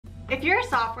If you're a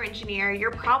software engineer,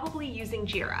 you're probably using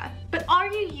Jira, but are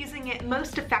you using it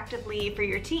most effectively for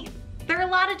your team? There are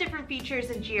a lot of different features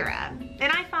in Jira,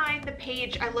 and I find the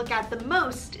page I look at the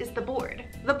most is the board.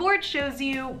 The board shows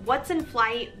you what's in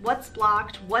flight, what's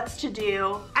blocked, what's to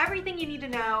do, everything you need to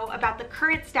know about the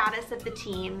current status of the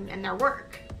team and their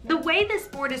work. The way this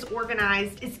board is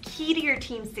organized is key to your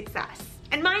team's success.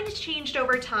 And mine has changed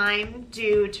over time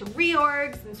due to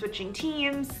reorgs and switching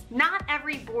teams. Not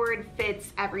every board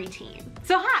fits every team.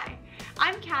 So hi,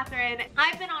 I'm Catherine.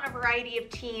 I've been on a variety of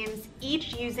teams,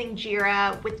 each using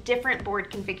Jira with different board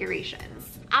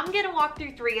configurations. I'm gonna walk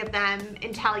through 3 of them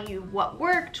and tell you what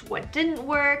worked, what didn't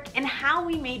work, and how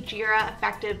we made Jira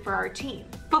effective for our team.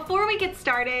 Before we get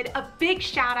started, a big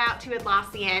shout out to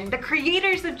Atlassian, the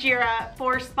creators of Jira,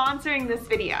 for sponsoring this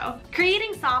video.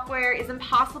 Creating software is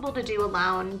impossible to do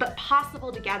alone, but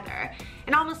possible together.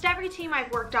 And almost every team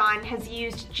I've worked on has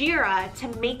used Jira to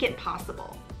make it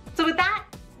possible. So with that,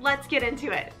 let's get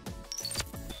into it.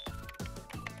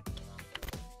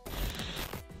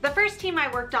 The first team I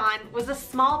worked on was a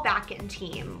small backend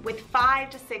team with 5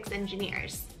 to 6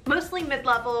 engineers, mostly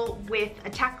mid-level with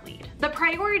a tech lead. The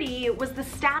priority was the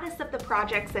status of the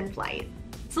projects in flight.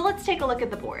 So let's take a look at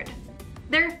the board.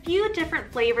 There are a few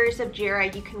different flavors of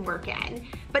Jira you can work in,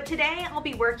 but today I'll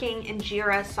be working in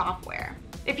Jira software.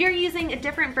 If you're using a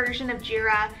different version of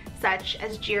Jira, such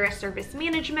as Jira Service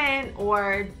Management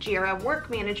or Jira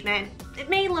Work Management, it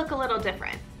may look a little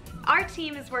different. Our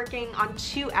team is working on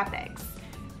 2 epics.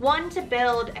 One to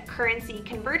build a currency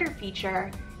converter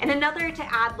feature, and another to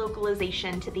add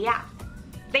localization to the app.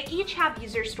 They each have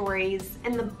user stories,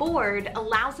 and the board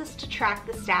allows us to track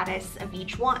the status of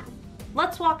each one.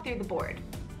 Let's walk through the board.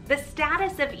 The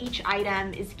status of each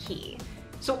item is key.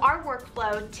 So our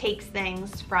workflow takes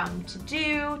things from to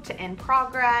do to in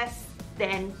progress,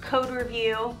 then code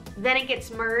review, then it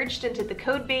gets merged into the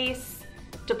code base,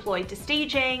 deployed to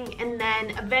staging, and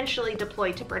then eventually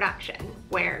deployed to production,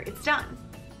 where it's done.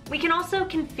 We can also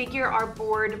configure our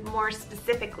board more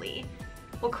specifically.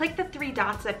 We'll click the 3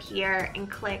 dots up here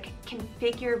and click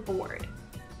Configure Board.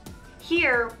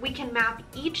 Here, we can map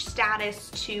each status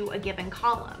to a given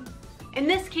column. In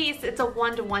this case, it's a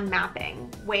 1-to-1 mapping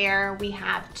where we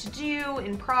have to do,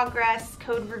 in progress,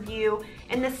 code review,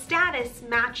 and the status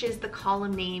matches the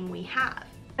column name we have.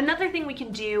 Another thing we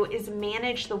can do is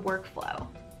manage the workflow.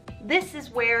 This is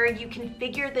where you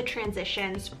configure the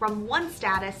transitions from one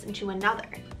status into another.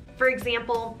 For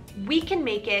example, we can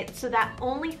make it so that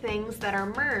only things that are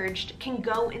merged can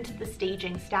go into the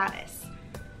staging status.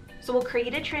 So we'll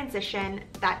create a transition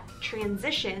that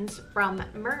transitions from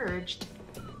merged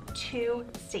to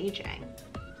staging.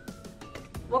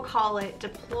 We'll call it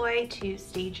deploy to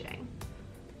staging.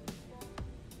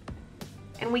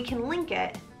 And we can link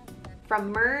it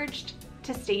from merged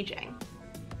to staging.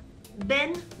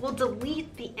 Then we'll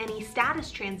delete the any status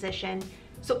transition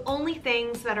so only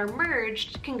things that are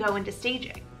merged can go into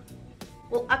staging.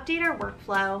 We'll update our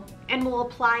workflow and we'll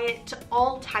apply it to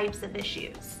all types of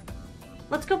issues.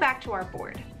 Let's go back to our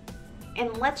board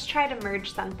and let's try to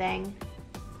merge something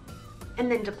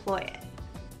and then deploy it.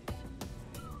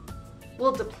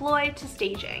 We'll deploy to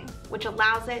staging, which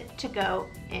allows it to go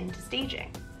into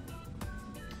staging.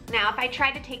 Now, if I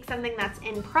try to take something that's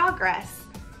in progress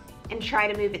and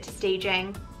try to move it to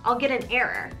staging, I'll get an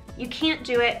error. You can't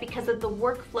do it because of the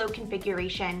workflow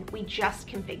configuration we just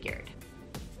configured.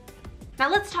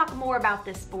 Now let's talk more about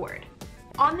this board.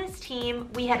 On this team,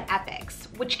 we had epics,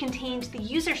 which contained the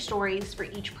user stories for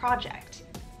each project.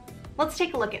 Let's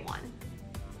take a look at one.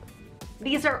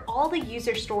 These are all the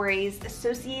user stories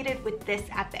associated with this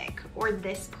epic or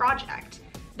this project.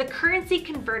 The currency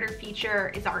converter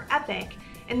feature is our epic,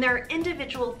 and there are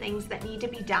individual things that need to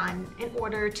be done in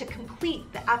order to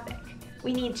complete the epic.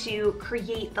 We need to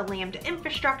create the Lambda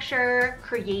infrastructure,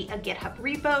 create a GitHub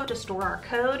repo to store our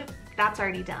code. That's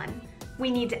already done.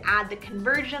 We need to add the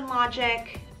conversion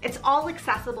logic. It's all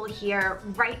accessible here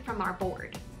right from our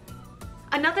board.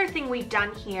 Another thing we've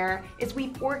done here is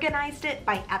we've organized it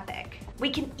by epic.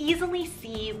 We can easily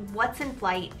see what's in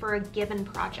flight for a given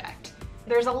project.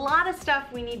 There's a lot of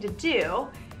stuff we need to do.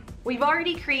 We've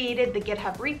already created the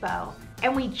GitHub repo,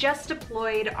 and we just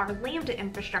deployed our Lambda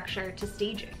infrastructure to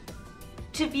staging.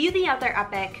 To view the other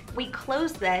epic, we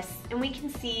close this and we can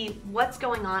see what's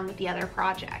going on with the other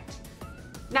project.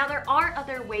 Now there are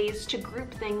other ways to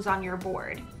group things on your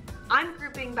board. I'm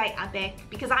grouping by epic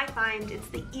because I find it's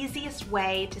the easiest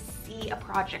way to see a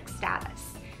project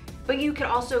status. But you could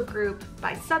also group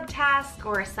by subtask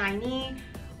or assignee,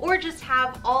 or just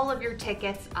have all of your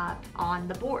tickets up on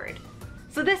the board.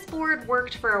 So this board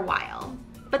worked for a while,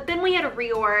 but then we had a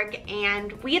reorg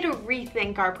and we had to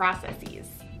rethink our processes.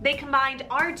 They combined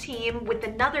our team with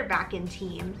another backend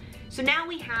team, so now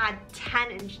we had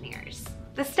 10 engineers.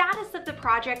 The status of the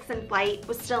projects in flight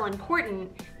was still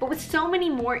important, but with so many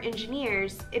more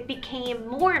engineers, it became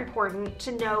more important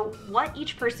to know what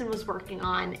each person was working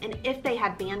on and if they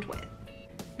had bandwidth.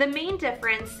 The main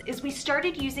difference is we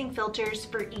started using filters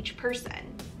for each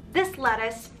person. This let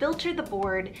us filter the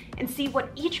board and see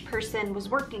what each person was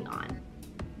working on.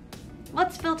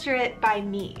 Let's filter it by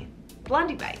me,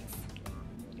 Blondie Bites.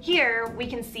 Here we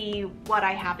can see what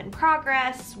I have in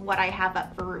progress, what I have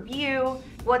up for review,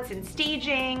 what's in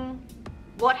staging,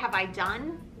 what have I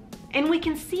done, and we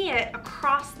can see it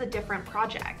across the different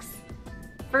projects.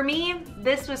 For me,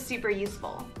 this was super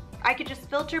useful. I could just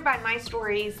filter by my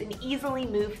stories and easily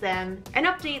move them and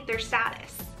update their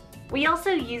status. We also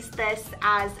used this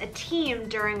as a team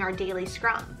during our daily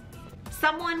scrum.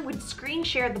 Someone would screen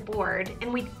share the board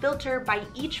and we'd filter by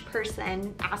each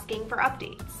person asking for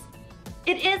updates.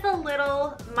 It is a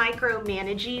little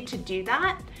micromanagey to do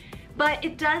that, but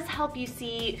it does help you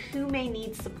see who may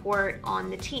need support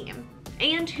on the team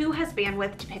and who has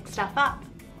bandwidth to pick stuff up.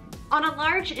 On a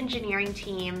large engineering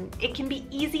team, it can be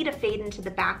easy to fade into the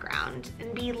background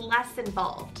and be less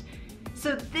involved.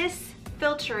 So this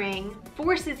filtering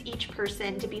forces each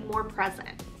person to be more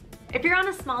present. If you're on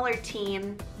a smaller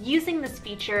team, using this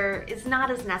feature is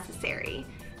not as necessary.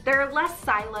 There are less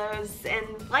silos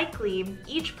and likely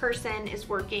each person is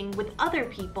working with other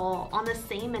people on the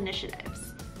same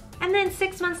initiatives. And then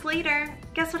 6 months later,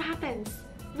 guess what happens?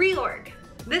 Reorg.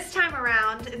 This time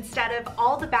around, instead of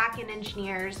all the backend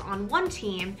engineers on one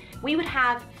team, we would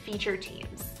have feature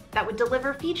teams that would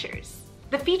deliver features.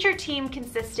 The feature team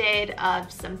consisted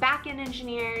of some backend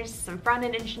engineers, some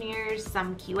front-end engineers,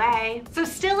 some QA. So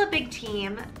still a big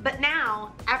team, but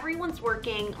now everyone's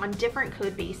working on different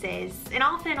code bases and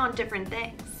often on different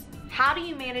things. How do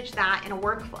you manage that in a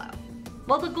workflow?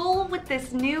 Well, the goal with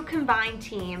this new combined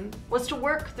team was to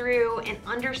work through and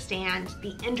understand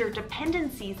the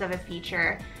interdependencies of a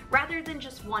feature rather than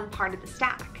just one part of the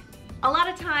stack. A lot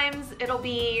of times it'll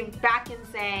be backend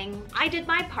saying, I did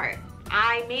my part.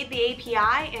 I made the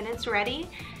API and it's ready.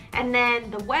 And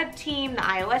then the web team, the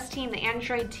iOS team, the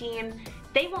Android team,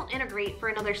 they won't integrate for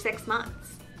another 6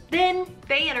 months. Then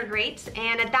they integrate,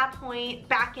 and at that point,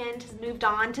 backend has moved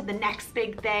on to the next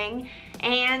big thing,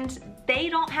 and they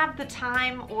don't have the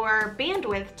time or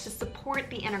bandwidth to support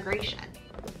the integration.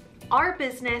 Our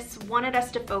business wanted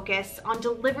us to focus on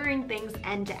delivering things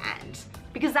end to end,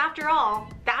 because after all,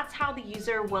 that's how the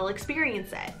user will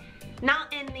experience it,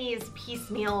 not in these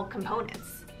piecemeal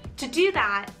components. To do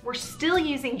that, we're still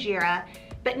using Jira,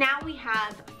 but now we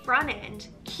have front-end,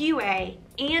 QA,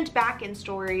 and back-end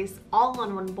stories all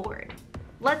on one board.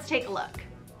 Let's take a look.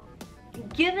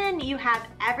 Given you have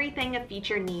everything a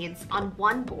feature needs on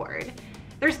one board,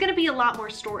 there's gonna be a lot more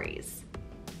stories.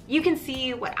 You can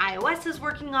see what iOS is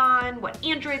working on, what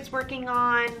Android's working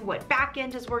on, what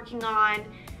backend is working on.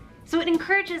 So it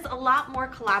encourages a lot more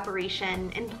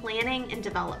collaboration in planning and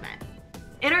development.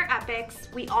 In our epics,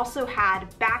 we also had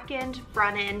backend,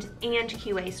 frontend, and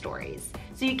QA stories,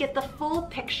 so you get the full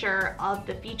picture of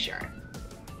the feature.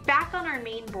 Back on our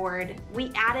main board,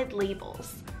 we added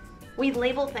labels. We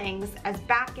label things as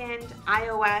backend,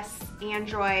 iOS,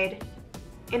 Android,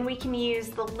 and we can use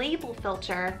the label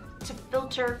filter to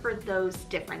filter for those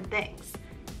different things.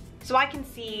 So I can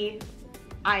see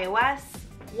iOS,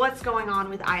 what's going on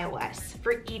with iOS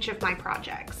for each of my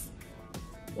projects.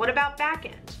 What about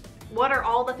backend? What are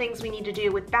all the things we need to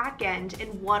do with backend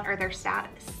and what are their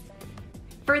status?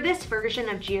 For this version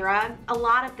of Jira, a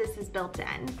lot of this is built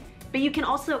in, but you can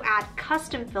also add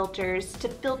custom filters to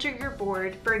filter your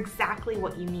board for exactly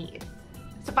what you need.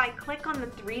 So if I click on the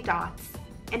 3 dots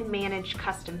and manage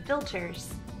custom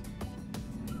filters,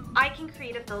 I can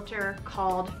create a filter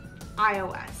called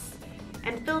iOS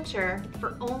and filter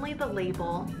for only the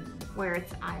label where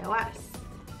it's iOS.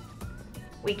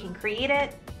 We can create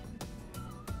it,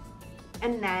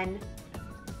 and then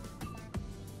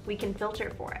we can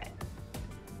filter for it.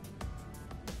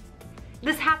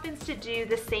 This happens to do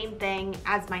the same thing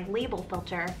as my label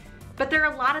filter, but there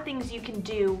are a lot of things you can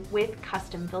do with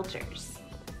custom filters.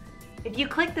 If you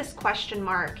click this question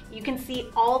mark, you can see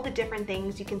all the different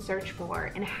things you can search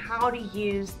for and how to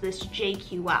use this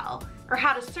JQL, or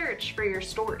how to search for your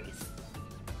stories.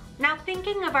 Now,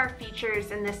 thinking of our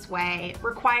features in this way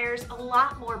requires a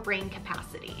lot more brain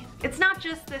capacity. It's not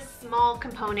just this small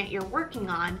component you're working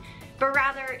on, but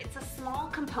rather it's a small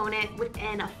component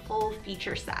within a full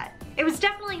feature set. It was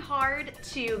definitely hard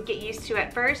to get used to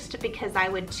at first because I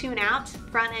would tune out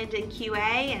front-end and QA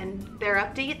and their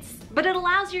updates, but it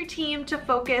allows your team to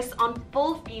focus on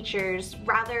full features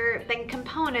rather than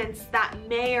components that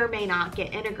may or may not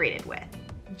get integrated with.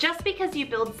 Just because you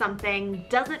build something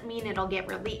doesn't mean it'll get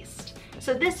released.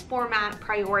 So this format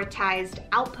prioritized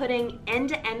outputting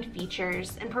end-to-end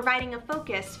features and providing a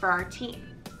focus for our team.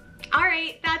 All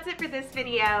right, that's it for this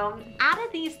video. Out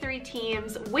of these 3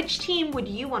 teams, which team would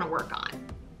you want to work on?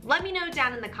 Let me know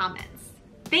down in the comments.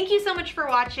 Thank you so much for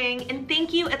watching, and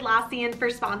thank you Atlassian for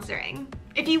sponsoring.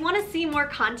 If you want to see more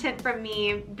content from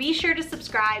me, be sure to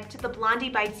subscribe to the Blondie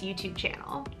Bites YouTube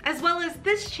channel, as well as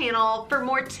this channel for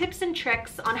more tips and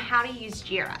tricks on how to use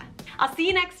Jira. I'll see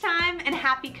you next time, and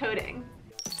happy coding.